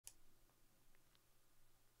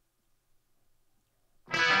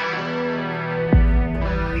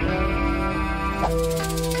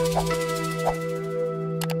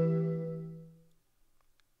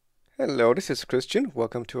Hello, this is Christian.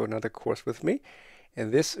 Welcome to another course with me. In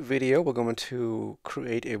this video, we're going to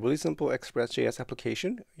create a really simple Express.js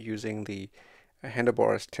application using the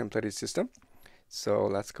Handlebars templated system. So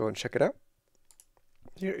let's go and check it out.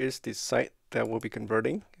 Here is the site that we'll be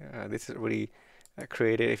converting. This is really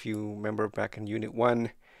created. If you remember back in Unit 1,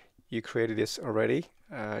 you created this already.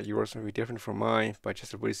 Yours will be different from mine, but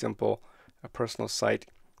just a really simple personal site.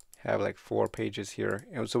 Have like 4 pages here.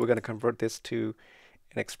 And so we're going to convert this to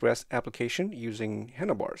an Express application using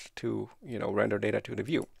handlebars to render data to the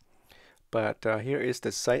view. But here is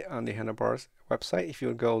the site on the Handlebars website. If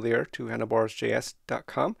you go there to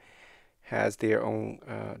handlebars.js.com, has their own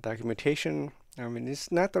documentation. I mean,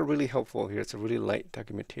 it's not that really helpful here. It's a really light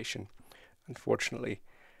documentation, unfortunately.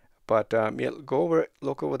 But yeah, go over it,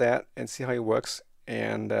 look over that, and see how it works,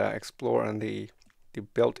 and explore on the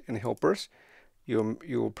built-in helpers.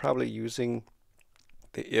 You're probably using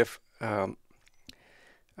the if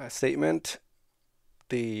statement,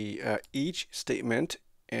 the each statement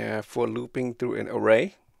for looping through an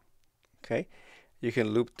array. Okay, you can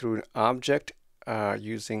loop through an object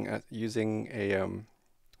using the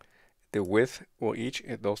with or each.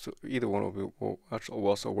 Either one will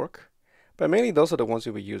also work, but mainly those are the ones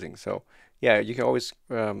you'll be using. So yeah, you can always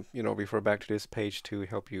refer back to this page to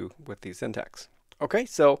help you with the syntax. Okay,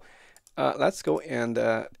 so let's go and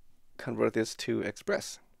convert this to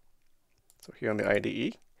Express. So here on the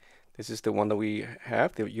IDE, this is the one that we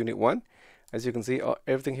have, the Unit 1. As you can see,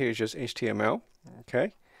 everything here is just HTML.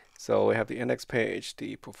 Okay, so we have the index page,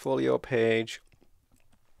 the portfolio page,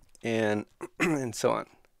 and and so on.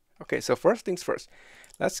 Okay, so first things first,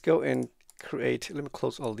 let's go and create. Let me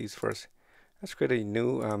close all these first. Let's create a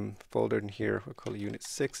new folder in here. We'll call it Unit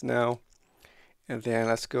 6 now. And then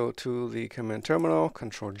let's go to the command terminal,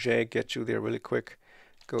 Control J, get you there really quick.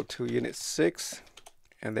 Go to Unit 6,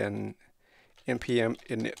 and then npm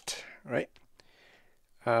init, right?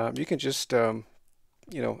 You can just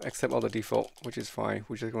accept all the default, which is fine.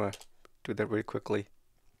 We're just gonna do that really quickly.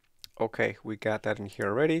 Okay, we got that in here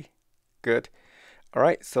already. Good. All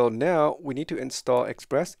right, so now we need to install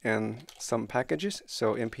Express and some packages.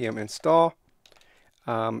 So npm install.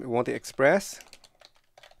 We want the Express,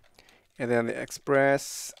 and then the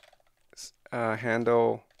Express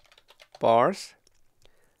handlebars.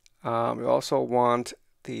 We also want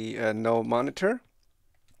the node monitor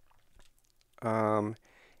and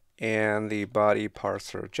the body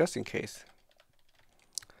parser, just in case.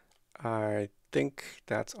 I think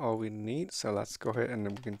that's all we need. So let's go ahead and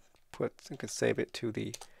we can save it to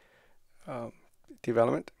the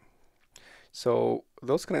development. So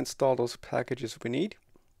those can install those packages we need.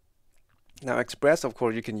 Now Express, of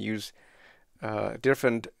course, you can use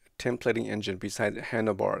different templating engine besides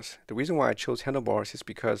handlebars. The reason why I chose handlebars is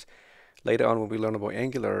because later on when we learn about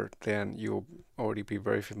Angular, then you'll already be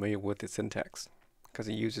very familiar with the syntax because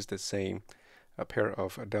it uses the same pair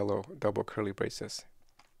of double curly braces.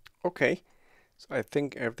 Okay, so I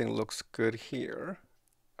think everything looks good here.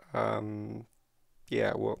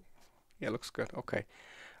 Yeah, well, yeah, it looks good. Okay.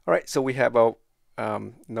 All right, so we have our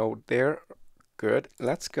node there. Good.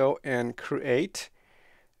 Let's go and create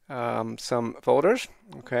some folders.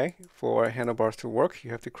 Okay, for handlebars to work,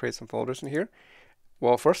 you have to create some folders in here.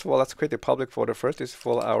 Well, first of all, let's create the public folder first. This is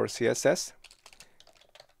for our CSS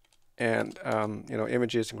and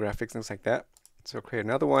images and graphics, things like that. So create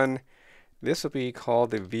another one. This will be called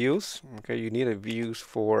the views. Okay, you need a views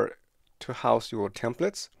to house your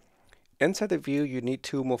templates. Inside the view, you need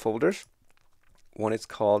 2 more folders. One is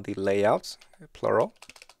called the layouts, plural,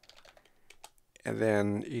 and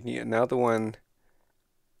then you need another one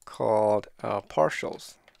called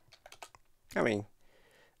partials. I mean,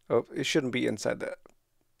 it shouldn't be inside that.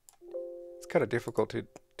 It's kind of difficult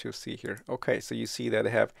to see here. Okay, so you see that they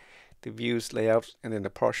have the views, layouts, and then the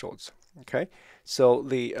partials. Okay, so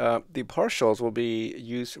the partials will be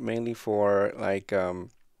used mainly for like when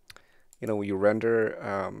you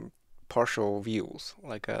render partial views,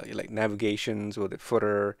 like navigations or the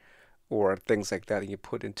footer or things like that, and you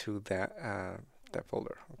put into that that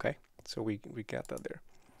folder. Okay, so we got that there.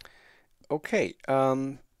 Okay.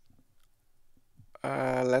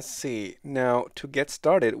 Let's see. Now, to get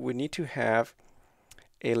started, we need to have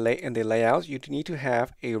in the layouts, you need to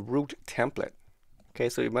have a root template. Okay,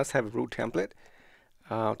 so you must have a root template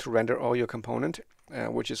to render all your component,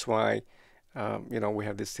 which is why we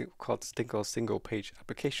have this thing called single page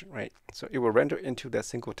application, right? So it will render into that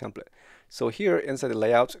single template. So here inside the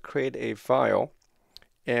layouts, create a file,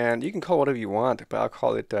 and you can call it whatever you want, but I'll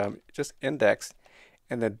call it just index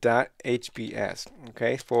and the .hbs.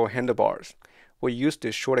 Okay, for handlebars. We use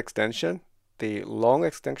the short extension. The long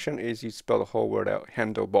extension is you spell the whole word out,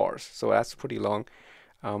 handlebars. So that's pretty long.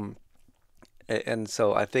 And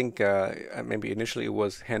so I think maybe initially it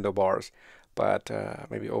was handlebars, but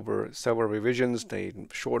maybe over several revisions they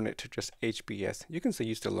shortened it to just HBS. You can still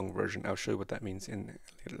use the long version. I'll show you what that means in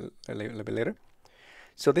a little bit later.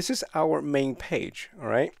 So this is our main page, all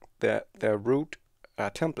right? The root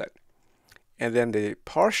template. And then the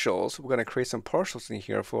partials, we're going to create some partials in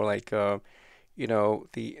here for like you know,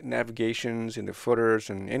 the navigations and the footers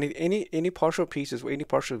and any partial pieces or any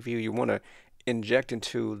partial view you want to inject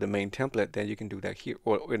into the main template, then you can do that here,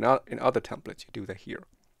 or in other templates you do that here.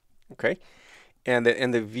 Okay, and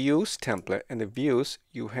in the views template, in the views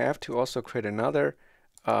you have to also create another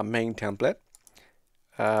main template.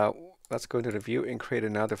 Let's go into the view and create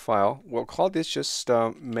another file. We'll call this just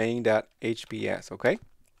main.hbs. Okay,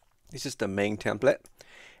 this is the main template.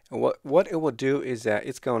 And what it will do is that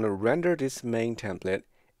it's going to render this main template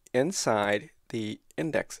inside the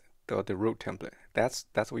index, the root template. That's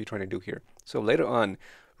what you're trying to do here. So later on,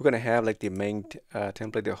 we're going to have like the main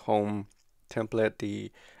template, the home template,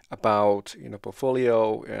 the about, you know,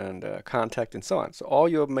 portfolio and contact and so on. So all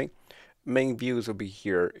your main views will be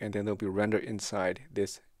here, and then they'll be rendered inside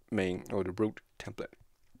this main or the root template.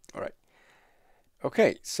 All right.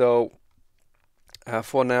 Okay, so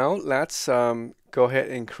for now, let's go ahead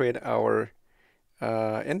and create our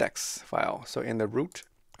index file. So in the root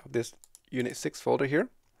of this Unit 6 folder here,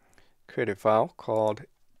 create a file called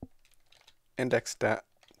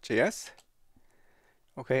index.js.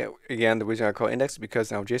 Okay, again, the reason I call index is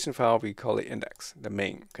because in our JSON file we call it index, the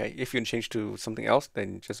main. Okay, if you change to something else,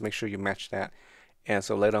 then just make sure you match that. And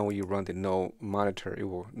so later on when you run the node monitor, it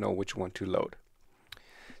will know which one to load.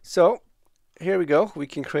 So here we go. We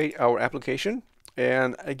can create our application.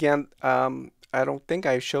 And again, I don't think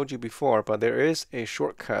I showed you before, but there is a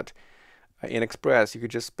shortcut in Express. You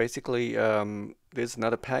could just basically, there's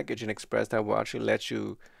another package in Express that will actually let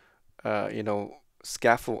you, you know,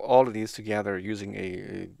 scaffold all of these together using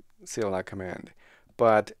a CLI command.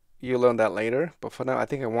 But you'll learn that later. But for now, I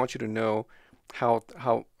think I want you to know how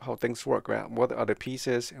things work, right? What are the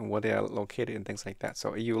pieces and where they are located and things like that.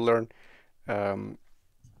 So you learn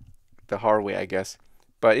the hard way, I guess.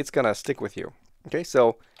 But it's gonna stick with you. Okay,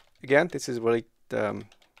 so again, this is really the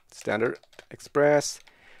standard Express.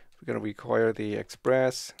 We're going to require the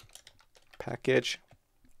Express package.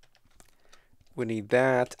 We need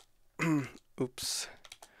that. Oops.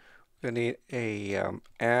 We need a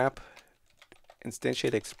app,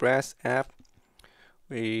 instantiate Express app.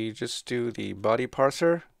 We just do the body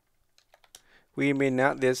parser. We may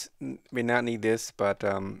not need this, but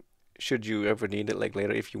should you ever need it, like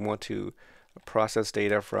later, if you want to process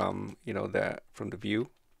data from, you know, from the view,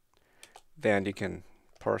 then you can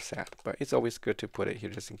parse that. But it's always good to put it here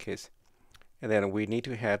just in case. And then we need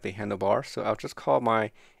to have the handlebar. So I'll just call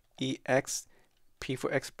my EXP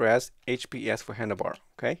for Express, HBS for handlebar.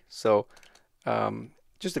 Okay, so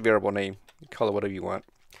just a variable name. You call it whatever you want.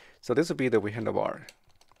 So this will be the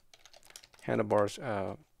handlebars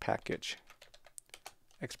package,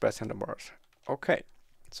 Express handlebars. Okay,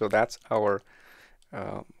 so that's our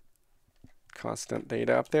constant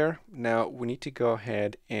data up there. Now we need to go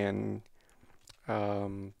ahead and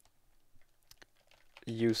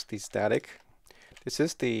use the static. This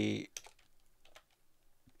is the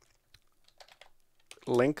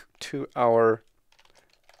link to our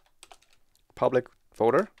public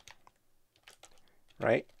folder,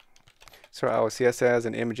 right? So our CSS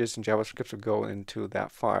and images and JavaScript will go into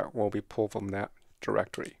that file, will be pulled from that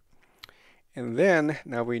directory. And then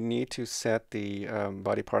now we need to set the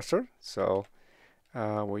body parser. So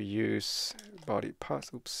we'll use body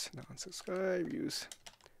parser. Oops, not unsubscribe. Use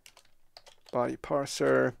body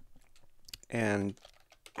parser and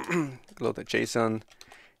load the JSON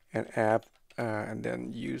and app, and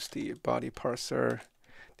then use the body parser.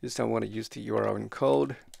 This time I want to use the URL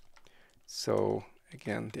encode. So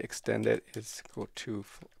again, the extended is equal to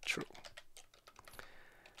true.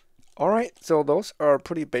 All right, so those are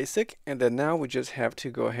pretty basic, and then now we just have to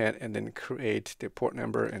go ahead and then create the port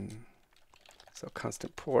number. And so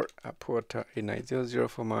constant port, port 8900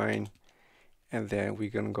 for mine, and then we're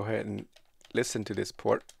gonna go ahead and listen to this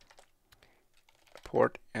port,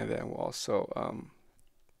 and then we'll also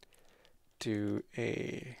do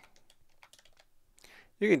a,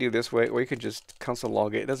 you can do this way, or you can just console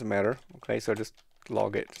log it, it doesn't matter. Okay, so just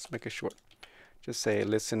log it, just make it short. Just say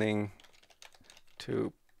listening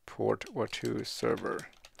to port or to server,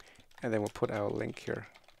 and then we'll put our link here,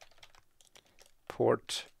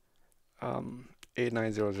 port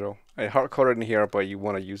 8900. I hard-coded in here, but you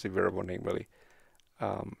want to use a variable name really.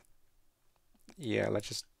 Yeah, let's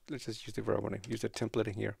just use the variable name, use the template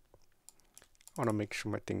in here. I want to make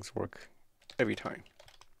sure my things work every time.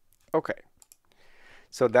 Okay,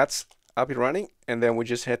 so that's up and running, and then we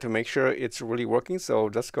just had to make sure it's really working. So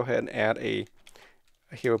let's go ahead and add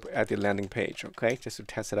here at the landing page, okay, just to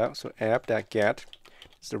test it out. So app.get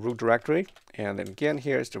is the root directory, and then again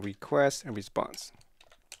here is the request and response.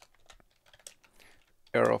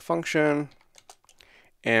 Arrow function,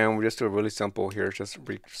 and we just do it really simple here, just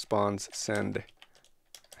response send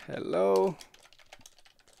hello.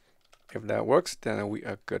 If that works, then we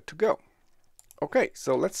are good to go. Okay,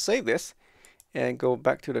 so let's save this and go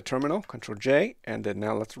back to the terminal, Control J, and then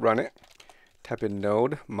now let's run it. Type in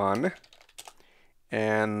node mon,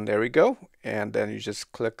 and there we go. And then you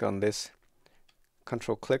just click on this,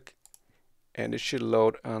 Control click, and it should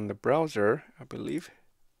load on the browser, I believe.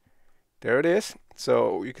 There it is.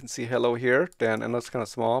 So you can see hello here. Then I know it's kind of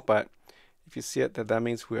small, but if you see it, that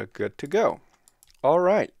means we are good to go. All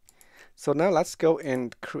right. So now let's go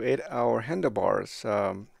and create our handlebars,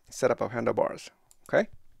 set up our handlebars. Okay.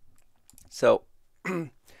 So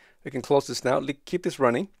we can close this now. Keep this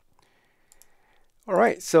running. All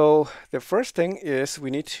right. So the first thing is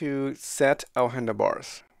we need to set our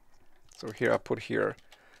handlebars. So here I put here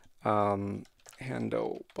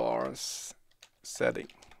handlebars setting.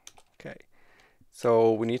 Okay.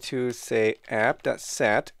 So we need to say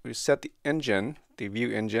app.set. We set the engine, the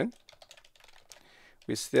view engine.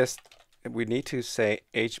 We need to say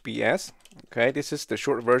HBS. Okay, this is the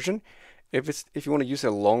short version. If you want to use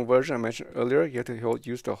a long version, I mentioned earlier, you have to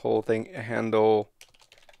use the whole thing, handlebars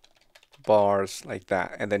like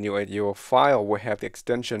that, and then your file will have the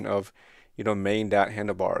extension of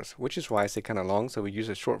main.handlebars, which is why I say kind of long. So we use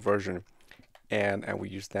a short version, and we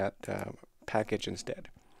use that package instead.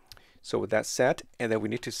 So with that set, and then we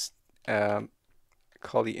need to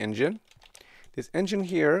call the engine. This engine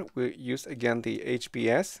here, we use again the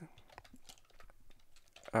HBS,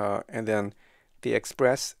 and then the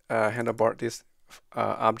Express handlebar, this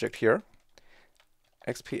object here,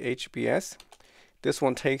 XPHBS. This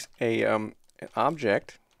one takes an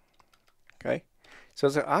object. Okay, so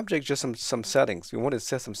as an object, just some settings. We want to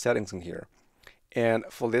set some settings in here, and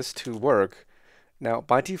for this to work, now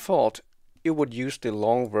by default, it would use the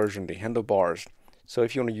long version, the handlebars. So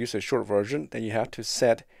if you want to use a short version, then you have to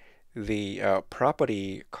set the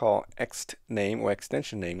property called ext name or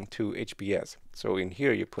extension name to HBS. So in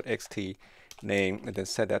here you put xt name and then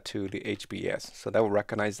set that to the HBS. So that will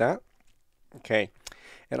recognize that. Okay.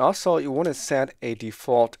 And also you want to set a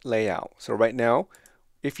default layout. So right now,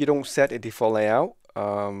 if you don't set a default layout,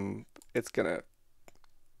 it's gonna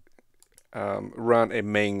run a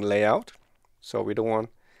main layout. So we don't want.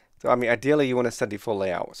 So I mean, ideally you want to set default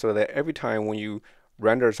layout so that every time when you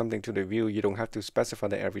render something to the view, you don't have to specify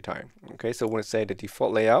that every time. Okay, so we want to say the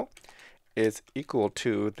default layout is equal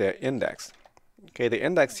to the index. Okay, the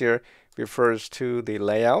index here refers to the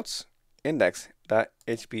layouts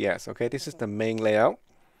index.hbs. Okay, this is the main layout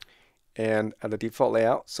and the default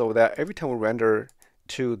layout, so that every time we render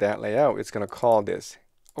to that layout, it's going to call this.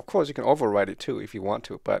 Of course, you can override it too if you want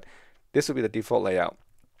to, but this will be the default layout.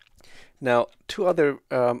 Now, two other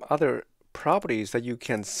properties that you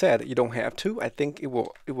can set, you don't have to. I think it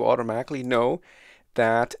will automatically know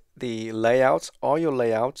that the layouts, all your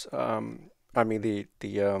layouts, I mean the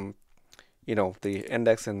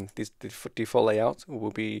index and the default layouts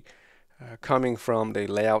will be coming from the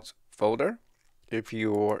layouts folder. If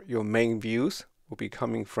your main views will be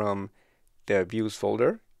coming from the views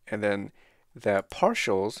folder, and then the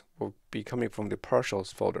partials will be coming from the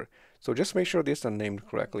partials folder. So just make sure these are named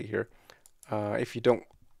correctly here. If you don't,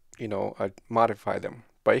 modify them.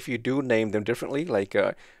 But if you do name them differently, like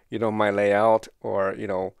my layout or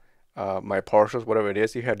my partials, whatever it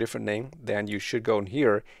is, you have a different name, then you should go in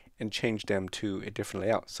here and change them to a different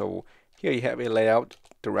layout. So here you have a layout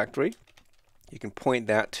directory. You can point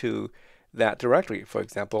that to that directory, for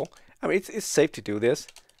example. I mean, it's safe to do this.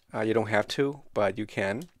 You don't have to, but you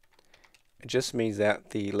can. It just means that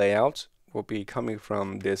the layouts will be coming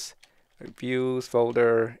from this views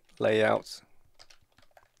folder, layouts.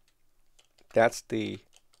 That's the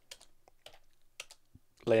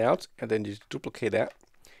layout, and then you duplicate that.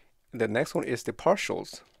 And the next one is the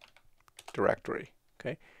partials directory.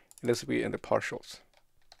 Okay, and this will be in the partials.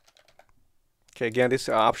 Okay, again, this is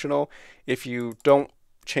optional. If you don't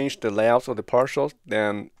change the layouts of the partials,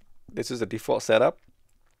 then this is the default setup.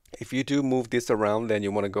 If you do move this around, then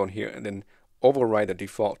you want to go in here and then override the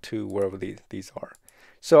default to wherever these are.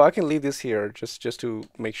 So I can leave this here just to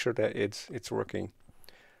make sure that it's working.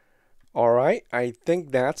 All right, I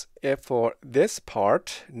think that's it for this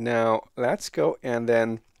part. Now let's go and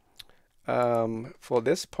then for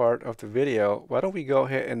this part of the video, why don't we go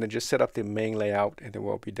ahead and then just set up the main layout, and then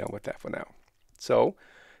we'll be done with that for now. So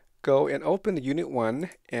go and open the unit 1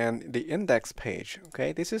 and the index page.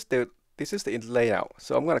 Okay, this is the this is the layout.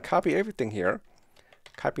 So I'm going to copy everything here,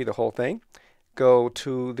 copy the whole thing, go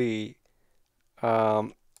to the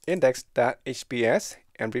index.hbs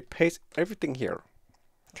and repaste everything here.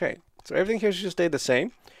 Okay, so everything here should stay the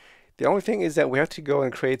same. The only thing is that we have to go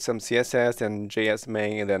and create some CSS and JS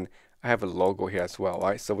main, and then I have a logo here as well,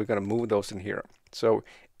 right? So we're going to move those in here. So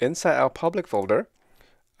inside our public folder,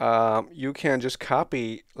 you can just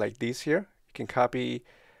copy like these here. You can copy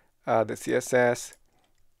the CSS,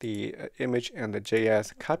 the image, and the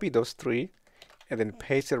JS. Copy those three, and then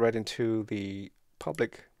paste it right into the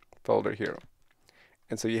public folder here.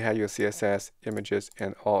 And so you have your CSS, images,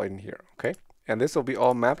 and all in here, okay? And this will be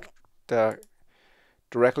all mapped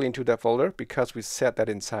directly into that folder because we set that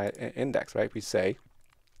inside an index, right? We say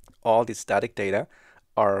all the static data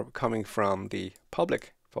are coming from the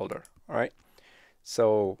public folder, all right?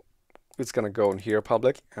 So it's going to go in here,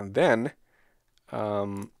 public, and then,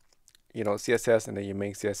 you know, CSS, and then you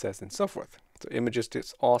make CSS and so forth. So images,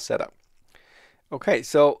 it's all set up. Okay,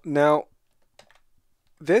 so now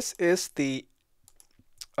this is the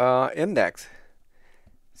index.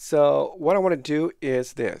 So what I want to do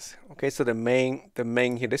is this. Okay, so the main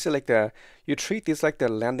here, this is like you treat this like the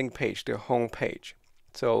landing page, the home page.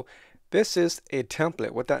 So this is a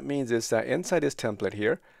template. What that means is that inside this template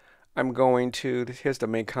here, I'm going to, here's the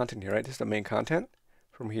main content here, right? This is the main content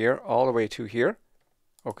from here all the way to here.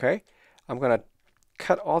 Okay, I'm going to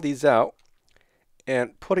cut all these out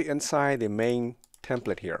and put it inside the main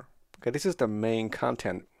template here. Okay, this is the main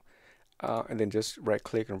content. And then just right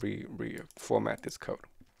click and reformat this code.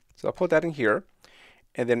 So I'll put that in here,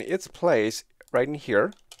 and then its place right in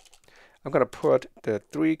here, I'm going to put the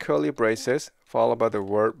 3 curly braces followed by the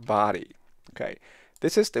word body. Okay,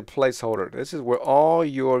 this is the placeholder. This is where all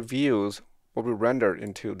your views will be rendered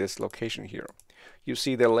into this location here. You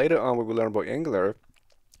see that later on when we learn about Angular,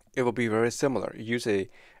 it will be very similar. You use a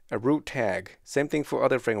root tag. Same thing for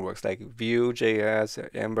other frameworks like Vue.js,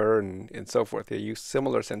 Ember, and so forth. They use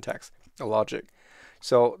similar syntax, logic.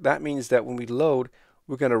 So that means that when we load,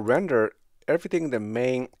 we're going to render everything in the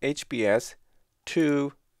main HBS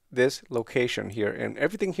to this location here, and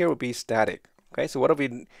everything here will be static. Okay, so whatever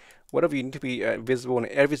you need to be visible on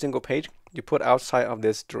every single page, you put outside of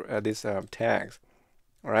this tags.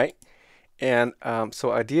 All right, and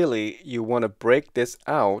so ideally you want to break this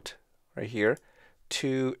out right here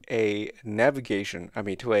to a navigation. I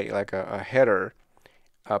mean, to a header,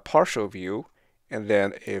 a partial view, and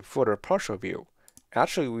then a footer partial view.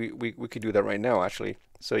 Actually, we could do that right now, actually.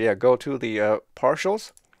 So yeah, go to the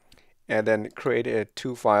partials, and then create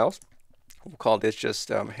 2 files. We'll call this just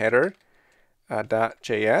header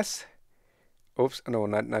 .js. Oops, no,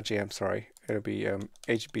 not JS, I'm sorry. It'll be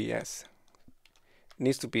HBS. It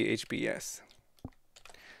needs to be HBS.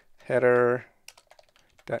 Header.hbs,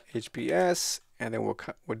 and then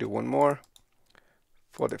we'll do one more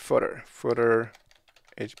for the footer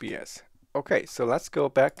HBS. Okay, so let's go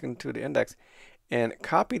back into the index and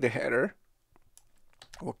copy the header.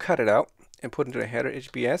 We'll cut it out and put into the header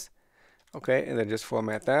HBS. Okay, and then just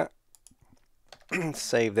format that.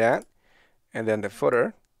 Save that. And then the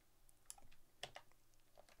footer.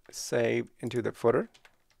 Save into the footer.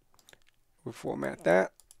 We'll format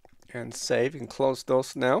that and save and close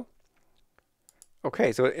those now.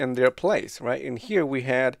 Okay, so in their place, right? In here we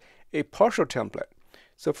had a partial template.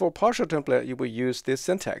 So for partial template, you will use this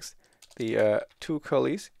syntax, the 2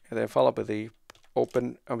 curlies, and then followed by the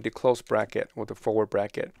the close bracket or the forward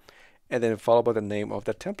bracket, and then followed by the name of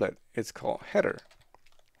the template. It's called header.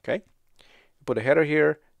 Okay, put a header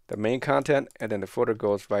here, the main content, and then the footer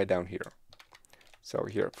goes right down here. So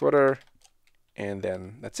here, footer, and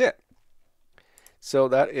then that's it. So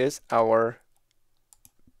that is our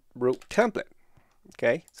root template.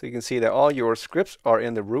 Okay, so you can see that all your scripts are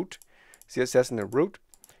in the root, CSS in the root,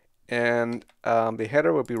 and the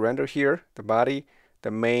header will be rendered here, the body,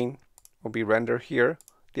 the main will be rendered here,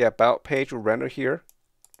 the about page will render here.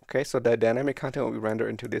 Okay, so the dynamic content will be rendered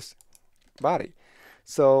into this body.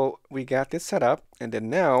 So we got this set up, and then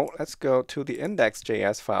now let's go to the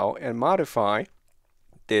index.js file and modify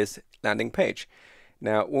this landing page.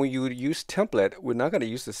 Now, when you use template, we're not going to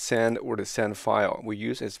use the send or the send file. We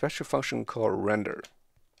use a special function called render.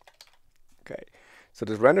 Okay, so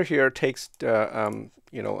this render here takes the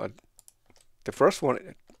first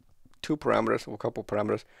one, 2 parameters or a couple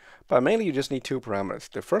parameters, but mainly you just need 2 parameters.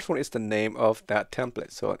 The first one is the name of that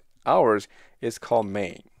template. So ours is called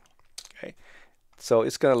main. Okay, so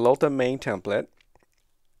it's going to load the main template.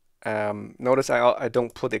 Notice I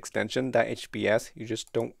don't put the extension .hbs. You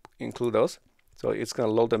just don't include those. So it's going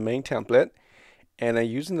to load the main template, and then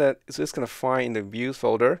using that, it's just going to find in the views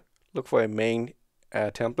folder, look for a main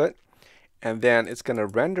template, and then it's going to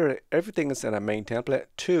render everything that's in a main template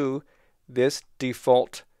to this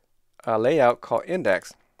default layout called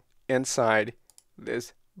index inside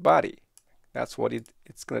this body. That's what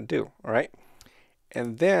it's going to do. All right.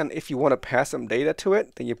 And then if you want to pass some data to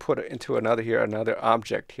it, then you put it into another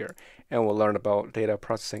object here. And we'll learn about data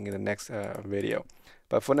processing in the next video.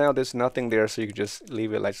 But for now, there's nothing there, so you can just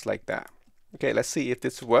leave it just like that. Okay, let's see if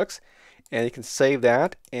this works. And you can save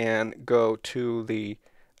that and go to the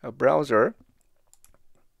browser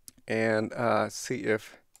and see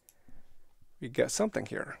if we get something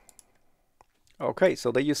here. Okay,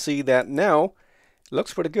 so there you see that now.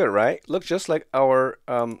 Looks pretty good, right? Looks just like our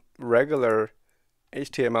regular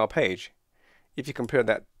HTML page. If you compare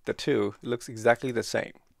the two, it looks exactly the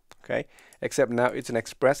same. Okay, except now it's an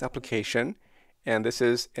Express application, and this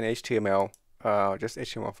is an HTML, just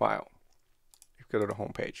HTML file. You go to the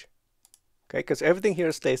home page. Okay, because everything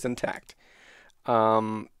here stays intact.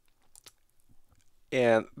 And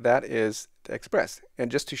that is the Express. And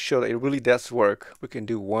just to show that it really does work, we can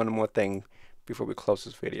do one more thing before we close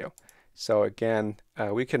this video. So again,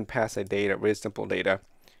 we can pass a data, very simple data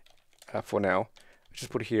for now.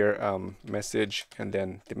 Just put here message, and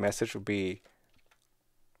then the message will be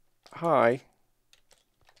hi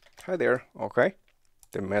there. Okay,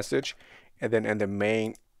 the message, and then in the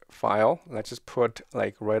main file, let's just put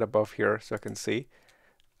like right above here so I can see.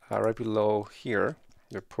 Right below here,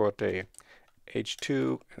 we'll put a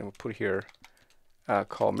h2, and we'll put here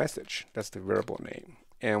call message. That's the variable name,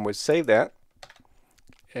 and we'll save that.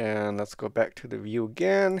 And let's go back to the view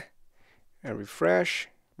again and refresh.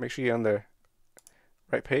 Make sure you're on the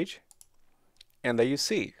right page, and there you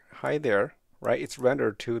see hi there, right? It's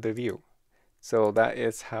rendered to the view. So that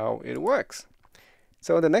is how it works.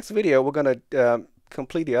 So in the next video, we're going to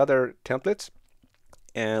complete the other templates,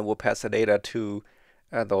 and we'll pass the data to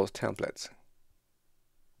those templates.